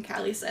everything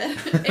Callie said.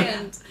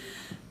 And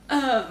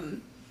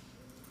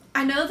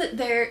I know that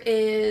there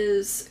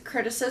is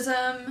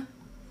criticism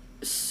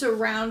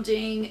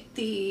surrounding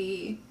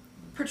the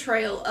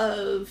portrayal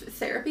of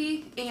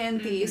therapy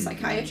and the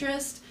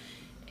psychiatrist.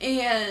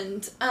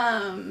 And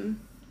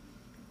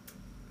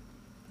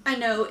I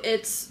know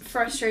it's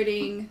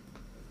frustrating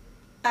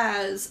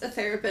as a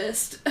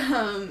therapist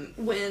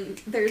when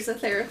there's a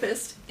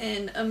therapist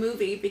in a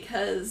movie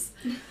because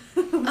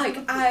like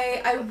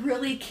I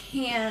really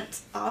can't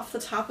off the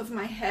top of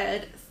my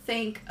head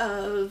think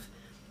of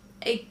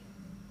a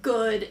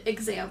good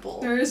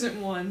example. There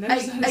isn't one. I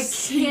There's not a can't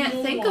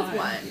single think one. of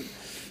one.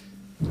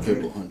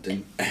 Good Will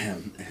Hunting.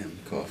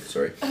 Cough.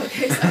 Sorry.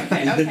 Okay, sorry. Okay,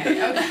 fine. I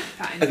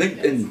think,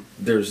 Yes. and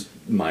there's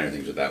minor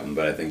things with that one,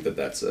 but I think that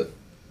that's a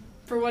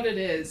For what it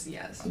is,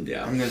 yes.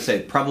 yeah. I'm gonna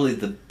say probably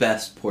the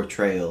best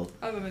portrayal,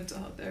 I'm a mental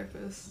health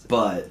therapist.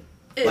 but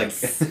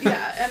It's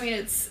yeah, I mean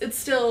it's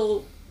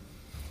still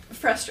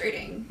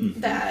frustrating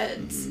that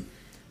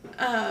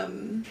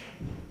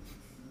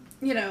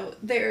you know,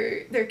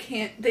 they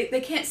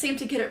can't seem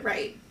to get it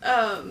right.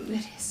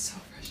 It is so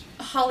frustrating.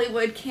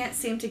 Hollywood can't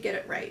seem to get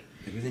it right.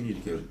 Maybe they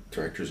need to go.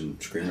 Directors and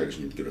screenwriters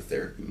need to go to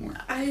therapy more.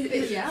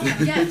 Yeah.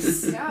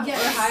 Yes. Yeah,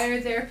 Yes. or hire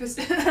a therapist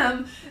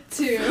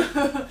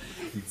to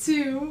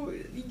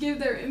give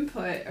their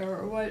input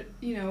or what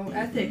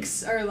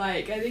ethics are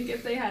like. I think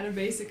if they had a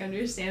basic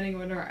understanding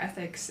of what our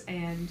ethics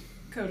and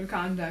code of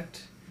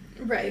conduct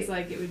Right. is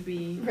like, it would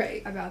be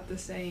Right. about the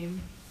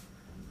same.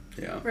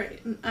 Yeah.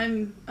 Right.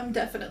 I'm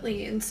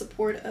definitely in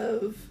support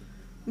of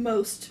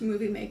most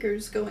movie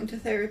makers going to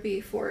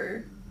therapy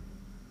for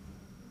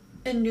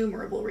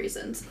innumerable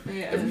reasons.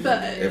 Yeah,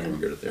 But- Everyone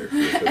go to therapy.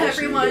 If they're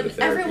listening, go to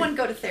therapy. Everyone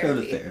go to go to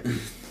therapy. therapy.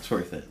 It's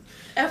worth it.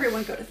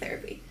 Everyone go to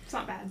therapy. it's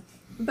not bad.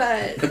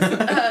 But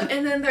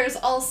and then there's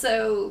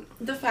also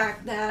the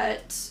fact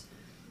that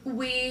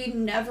we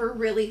never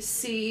really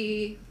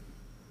see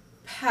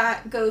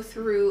Pat go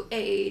through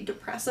a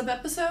depressive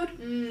episode.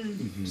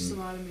 Just a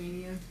lot of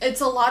mania.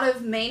 It's a lot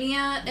of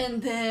mania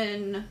and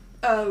then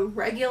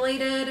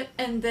regulated,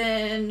 and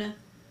then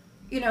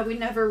we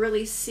never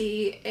really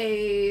see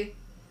a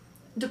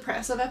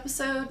depressive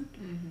episode.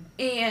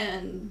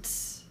 And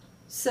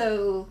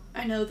so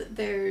I know that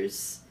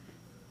there's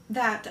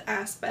that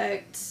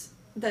aspect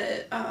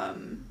that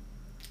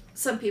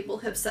some people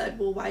have said,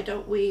 well, why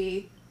don't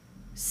we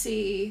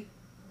see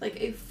like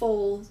a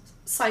full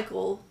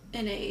cycle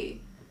in a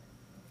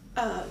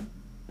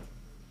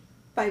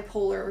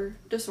bipolar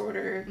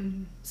disorder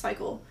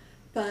cycle?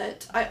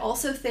 But I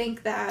also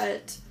think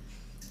that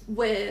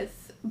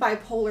with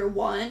bipolar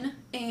 1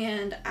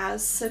 and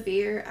as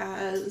severe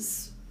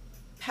as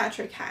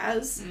Patrick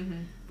has,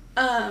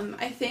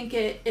 I think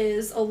it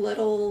is a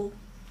little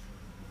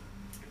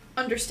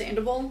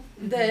understandable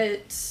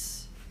that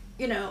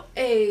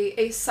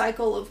a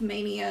cycle of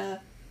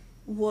mania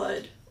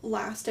would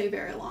last a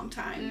very long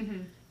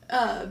time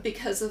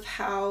because of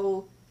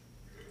how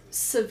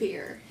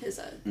severe his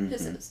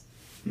is.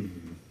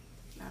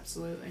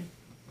 Absolutely.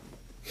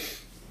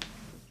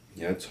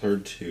 Yeah, it's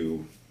hard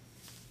to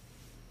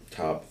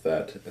top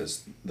that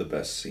as the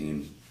best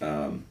scene.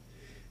 And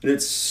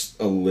it's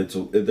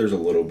there's a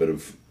little bit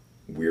of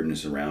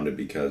weirdness around it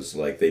because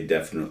like they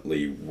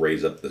definitely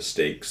raise up the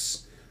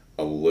stakes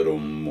a little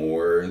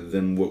more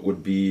than what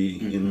would be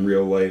in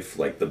real life.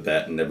 Like the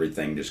bet and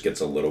everything just gets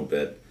a little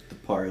bit The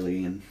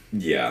parley and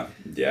yeah,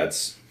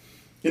 it's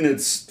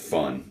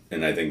fun,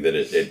 and I think that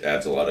it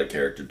adds a lot of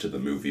character to the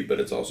movie, but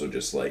it's also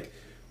just like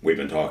we've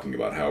been talking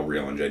about how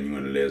real and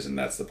genuine it is, and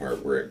that's the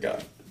part where it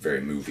got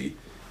very movie.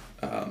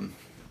 And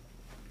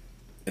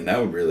that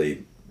would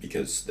really,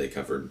 because they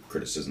covered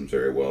criticisms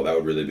very well, that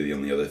would really be the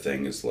only other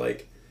thing is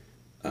like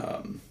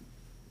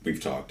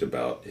we've talked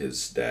about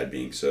his dad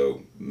being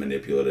so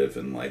manipulative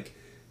and like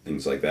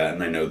things like that,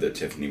 and I know that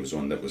Tiffany was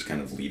one that was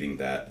kind of leading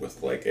that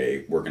with like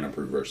we're gonna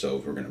prove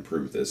ourselves, we're gonna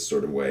prove this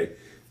sort of way,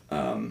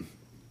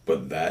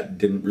 but that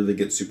didn't really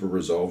get super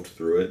resolved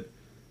through it.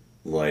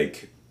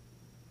 Like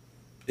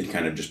it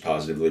kind of just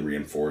positively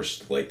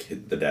reinforced like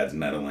the dad's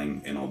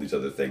meddling and all these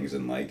other things,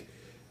 and like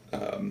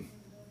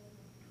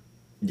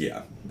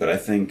yeah, but I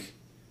think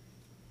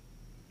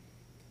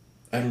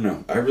I don't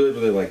know, I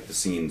really like the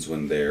scenes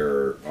when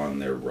they're on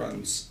their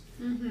runs.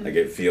 Like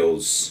it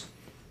feels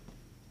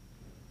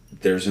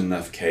there's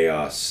enough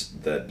chaos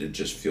that it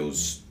just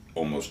feels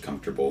almost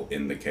comfortable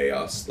in the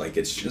chaos. Like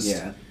it's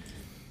just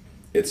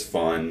it's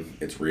fun,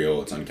 it's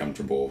real, it's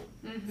uncomfortable.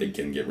 It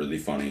can get really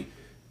funny.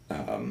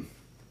 And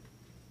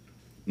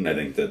I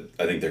think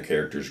their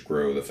characters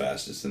grow the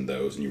fastest in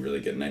those, and you really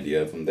get an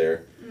idea of them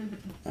there.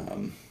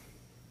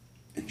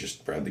 And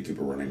just Bradley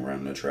Cooper running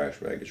around in a trash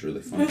bag is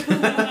really fun.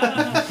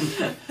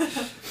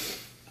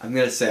 I'm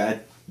gonna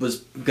say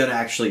was gonna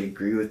actually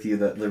agree with you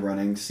that the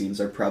running scenes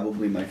are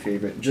probably my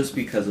favorite, just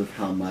because of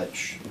how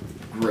much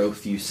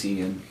growth you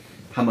see and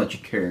how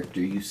much character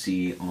you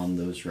see on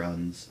those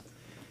runs.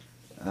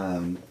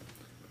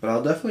 But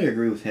I'll definitely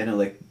agree with Hannah.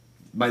 Like,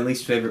 my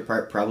least favorite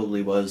part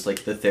probably was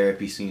like the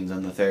therapy scenes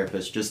and the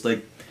therapist. Just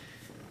like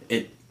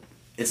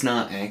it's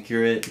not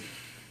accurate,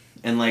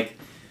 and like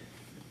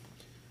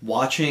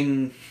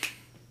watching,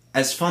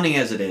 as funny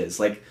as it is,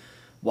 like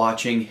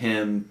watching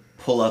him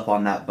pull up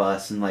on that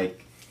bus and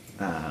like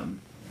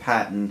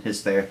Pat and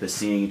his therapist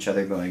seeing each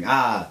other going,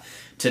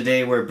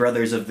 today we're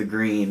brothers of the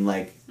green,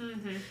 like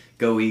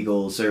go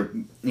Eagles, or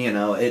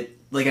it,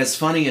 like, as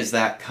funny as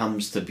that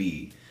comes to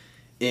be,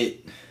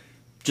 it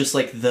just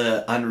like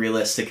the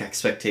unrealistic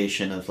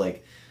expectation of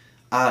like,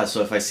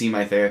 so if I see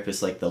my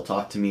therapist, like they'll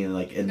talk to me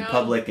like in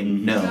public,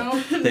 and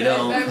no, they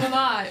don't. They will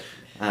not.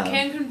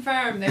 Can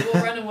confirm they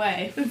will run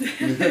away.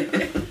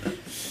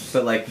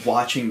 But like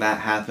watching that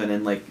happen,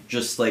 and like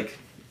just like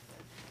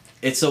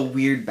it's a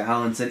weird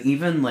balance. And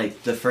even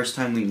like the first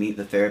time we meet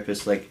the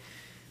therapist, like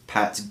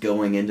Pat's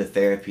going into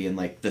therapy, and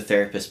like the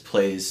therapist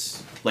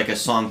plays like a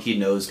song he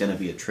knows gonna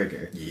be a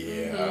trigger.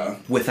 Yeah.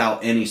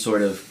 Without any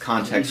sort of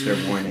context or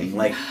warning.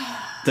 Like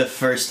the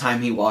first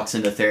time he walks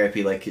into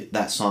therapy, like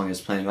that song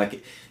is playing.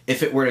 Like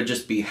if it were to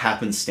just be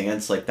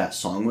happenstance, like that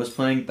song was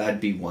playing, that'd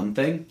be one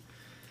thing.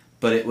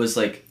 But it was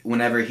like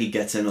whenever he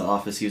gets into the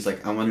office, he was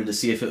like, I wanted to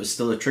see if it was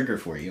still a trigger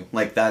for you.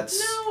 Like that's...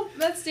 No,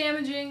 that's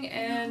damaging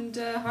and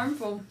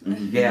harmful.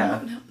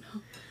 Yeah. No.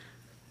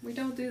 We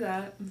don't do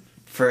that.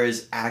 For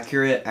as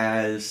accurate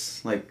as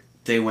like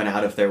they went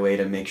out of their way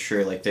to make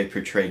sure like they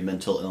portrayed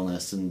mental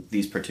illness and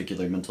these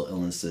particular mental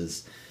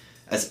illnesses,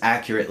 as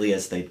accurately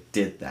as they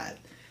did that,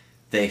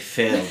 they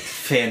failed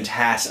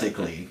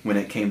fantastically when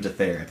it came to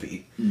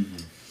therapy.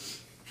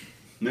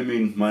 I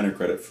mean, minor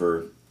credit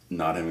for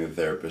not having a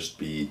therapist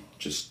be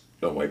just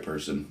a white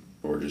person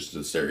or just a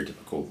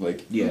stereotypical,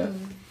 like... Yeah.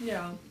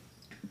 Yeah.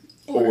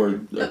 Or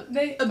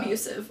they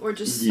abusive, or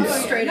just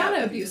Yeah. straight not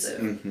out abusive.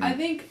 Mhm. I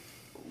think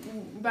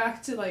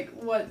back to like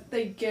what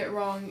they get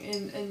wrong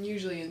and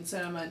usually in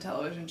cinema and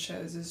television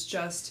shows is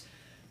just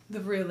the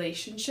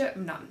relationship,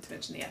 not to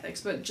mention the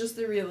ethics, but just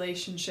the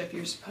relationship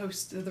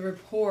the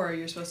rapport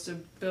you're supposed to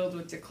build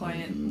with your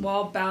client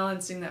while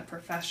balancing that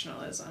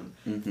professionalism,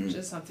 which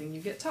is something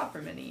you get taught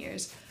for many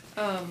years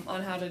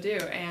on how to do,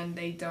 and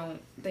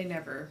they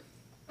never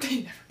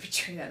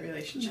portray that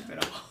relationship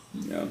at all.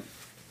 Yeah.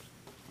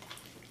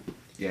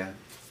 Yeah.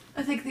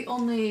 I think the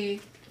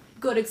only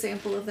good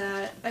example of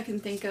that I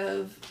can think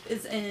of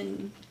is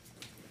in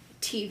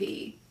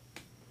TV,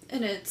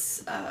 and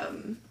it's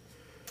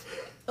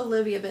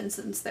Olivia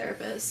Benson's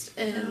therapist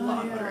in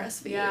Law and Order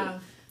SVU. Yeah.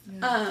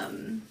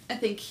 I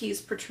think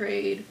he's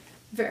portrayed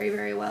very,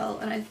 very well,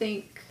 and I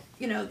think,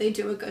 they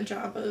do a good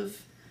job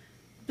of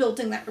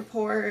building that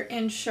rapport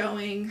and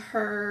showing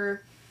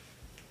her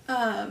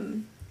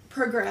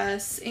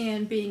progress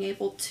and being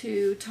able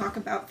to talk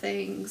about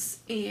things,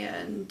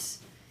 and,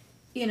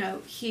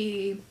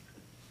 he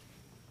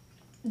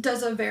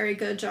does a very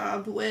good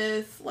job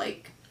with,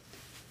 like,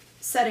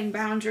 setting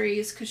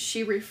boundaries, because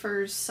she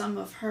refers some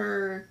of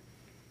her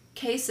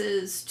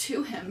cases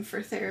to him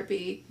for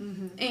therapy,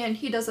 and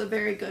he does a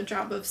very good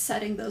job of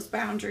setting those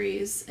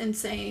boundaries and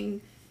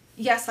saying,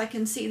 yes, I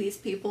can see these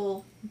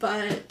people,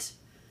 but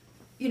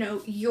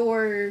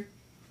your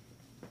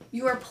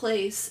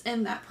place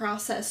in that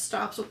process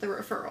stops with the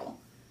referral,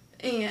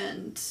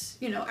 and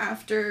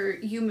after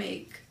you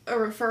make a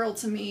referral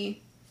to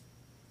me,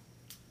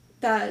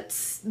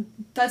 that's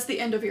the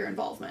end of your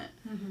involvement.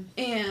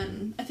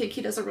 And I think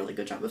he does a really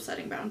good job of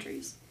setting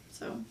boundaries,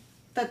 so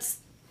that's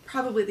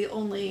probably the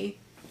only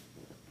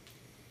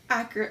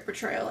accurate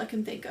portrayal I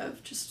can think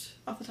of, just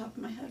off the top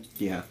of my head.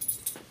 Yeah.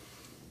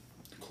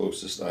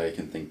 Closest I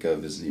can think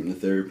of isn't even a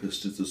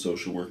therapist, it's a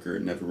social worker,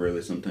 never,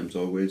 rarely, sometimes,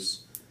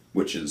 always,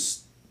 which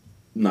is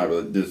not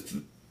really,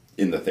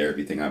 in the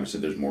therapy thing, obviously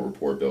there's more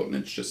rapport built, and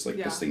it's just like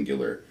the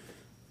singular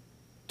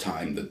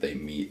time that they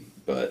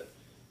meet, but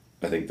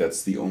I think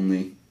that's the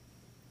only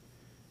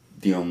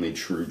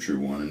true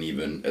one, and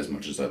even as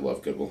much as I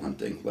love Good Will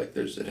Hunting, like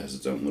it has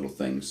its own little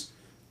things.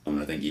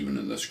 I think even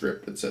in the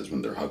script it says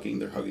when they're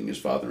hugging as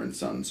father and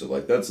son, so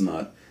like that's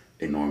not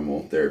a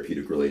normal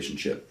therapeutic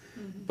relationship.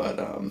 But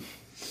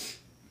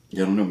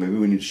yeah, I don't know, maybe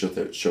we need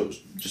to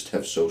just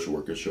have social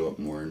workers show up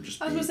more and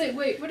just I was gonna say,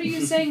 wait, what are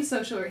you saying,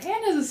 social worker?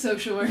 Hannah's a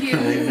social worker.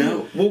 I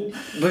know. Well,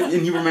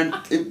 and you were meant...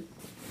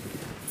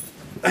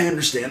 I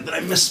understand that I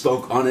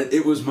misspoke on it.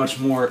 It was much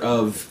more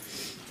of,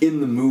 in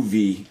the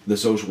movie, the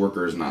social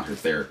worker is not her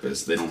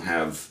therapist. They don't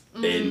have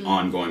an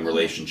ongoing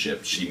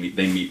relationship.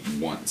 They meet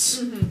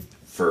once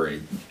for a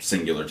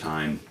singular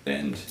time,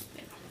 and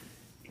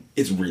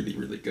it's really,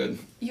 really good.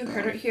 You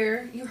heard it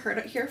here. You heard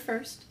it here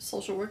first.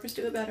 Social workers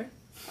do it better.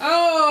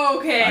 Oh,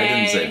 okay. I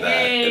didn't say that,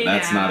 and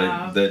that's now.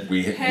 not that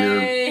we.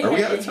 Are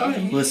we out of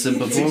time? Listen,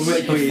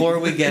 before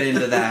we get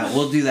into that,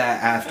 we'll do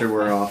that after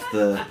we're off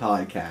the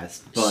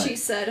podcast. But She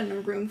said in a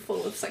room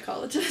full of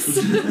psychologists.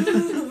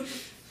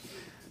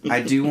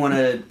 I do want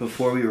to,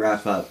 before we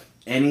wrap up,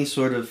 any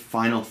sort of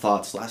final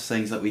thoughts, last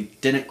things that we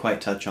didn't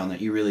quite touch on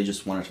that you really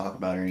just want to talk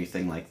about or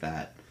anything like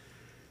that?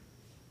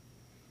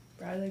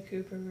 Bradley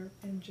Cooper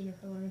and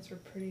Jennifer Lawrence were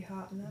pretty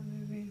hot in that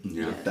movie.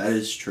 Yeah. Yes. That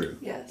is true.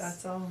 Yes.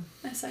 That's all.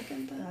 I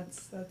second that.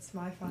 That's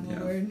my final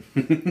Yeah. word.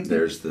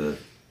 There's the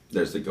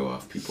go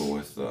off. People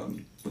with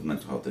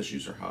mental health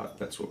issues are hot.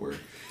 That's what we're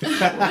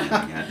aiming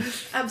at.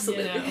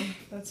 Absolutely. You know,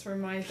 that's where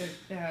my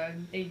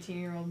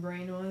 18-year-old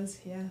brain was.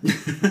 Yeah,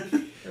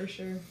 for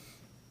sure.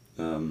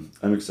 I'm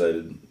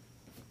excited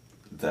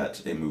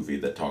that a movie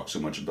that talks so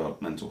much about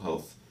mental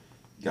health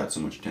got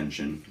so much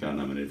attention, got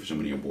nominated for so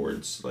many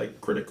awards,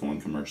 like critical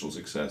and commercial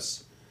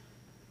success.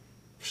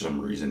 For some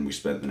reason, we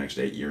spent the next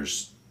 8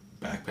 years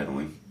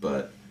backpedaling,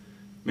 but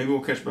maybe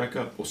we'll catch back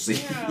up. We'll see.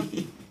 Yeah.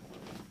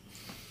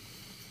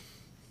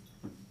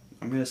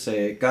 I'm going to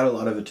say it got a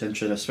lot of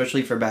attention,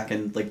 especially for back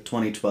in, like,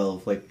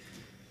 2012. Like,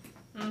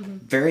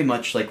 very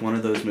much like one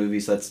of those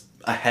movies that's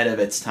ahead of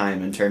its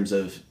time in terms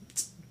of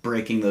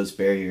breaking those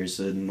barriers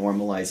and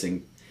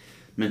normalizing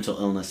mental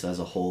illness as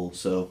a whole.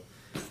 So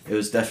it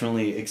was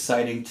definitely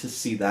exciting to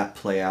see that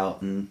play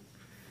out, and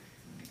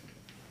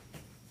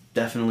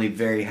definitely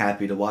very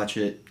happy to watch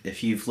it.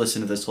 If you've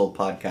listened to this whole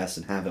podcast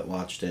and haven't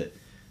watched it,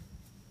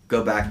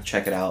 go back and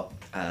check it out.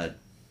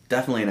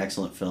 Definitely an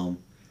excellent film.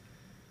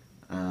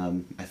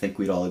 I think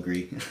we'd all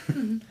agree.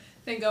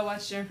 Then go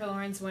watch Jennifer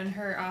Lawrence win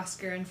her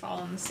Oscar and fall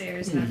on the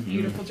stairs in a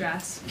beautiful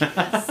dress.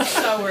 Yes.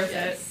 So worth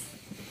Yes. it.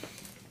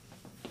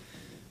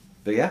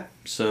 But yeah,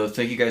 so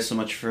thank you guys so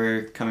much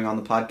for coming on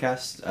the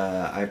podcast.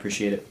 I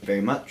appreciate it very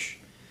much.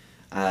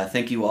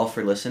 Thank you all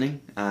for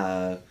listening.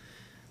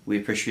 We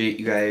appreciate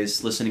you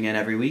guys listening in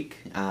every week.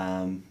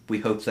 We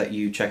hope that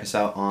you check us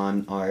out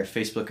on our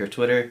Facebook or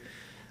Twitter.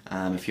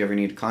 If you ever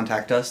need to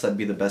contact us, that'd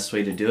be the best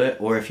way to do it.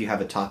 Or if you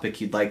have a topic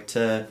you'd like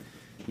to,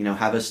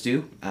 have us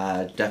do,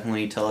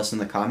 definitely tell us in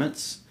the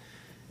comments.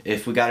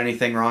 If we got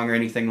anything wrong or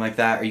anything like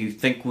that, or you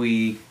think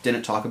we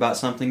didn't talk about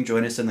something,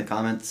 join us in the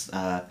comments.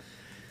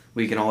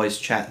 We can always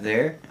chat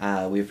there.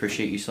 We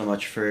appreciate you so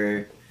much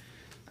for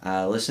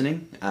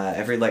listening.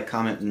 Every like,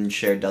 comment, and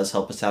share does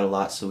help us out a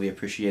lot, so we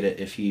appreciate it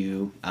if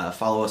you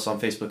follow us on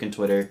Facebook and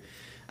Twitter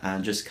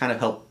and just kind of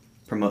help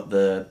promote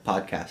the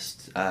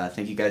podcast.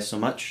 Thank you guys so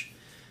much.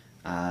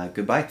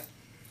 Goodbye.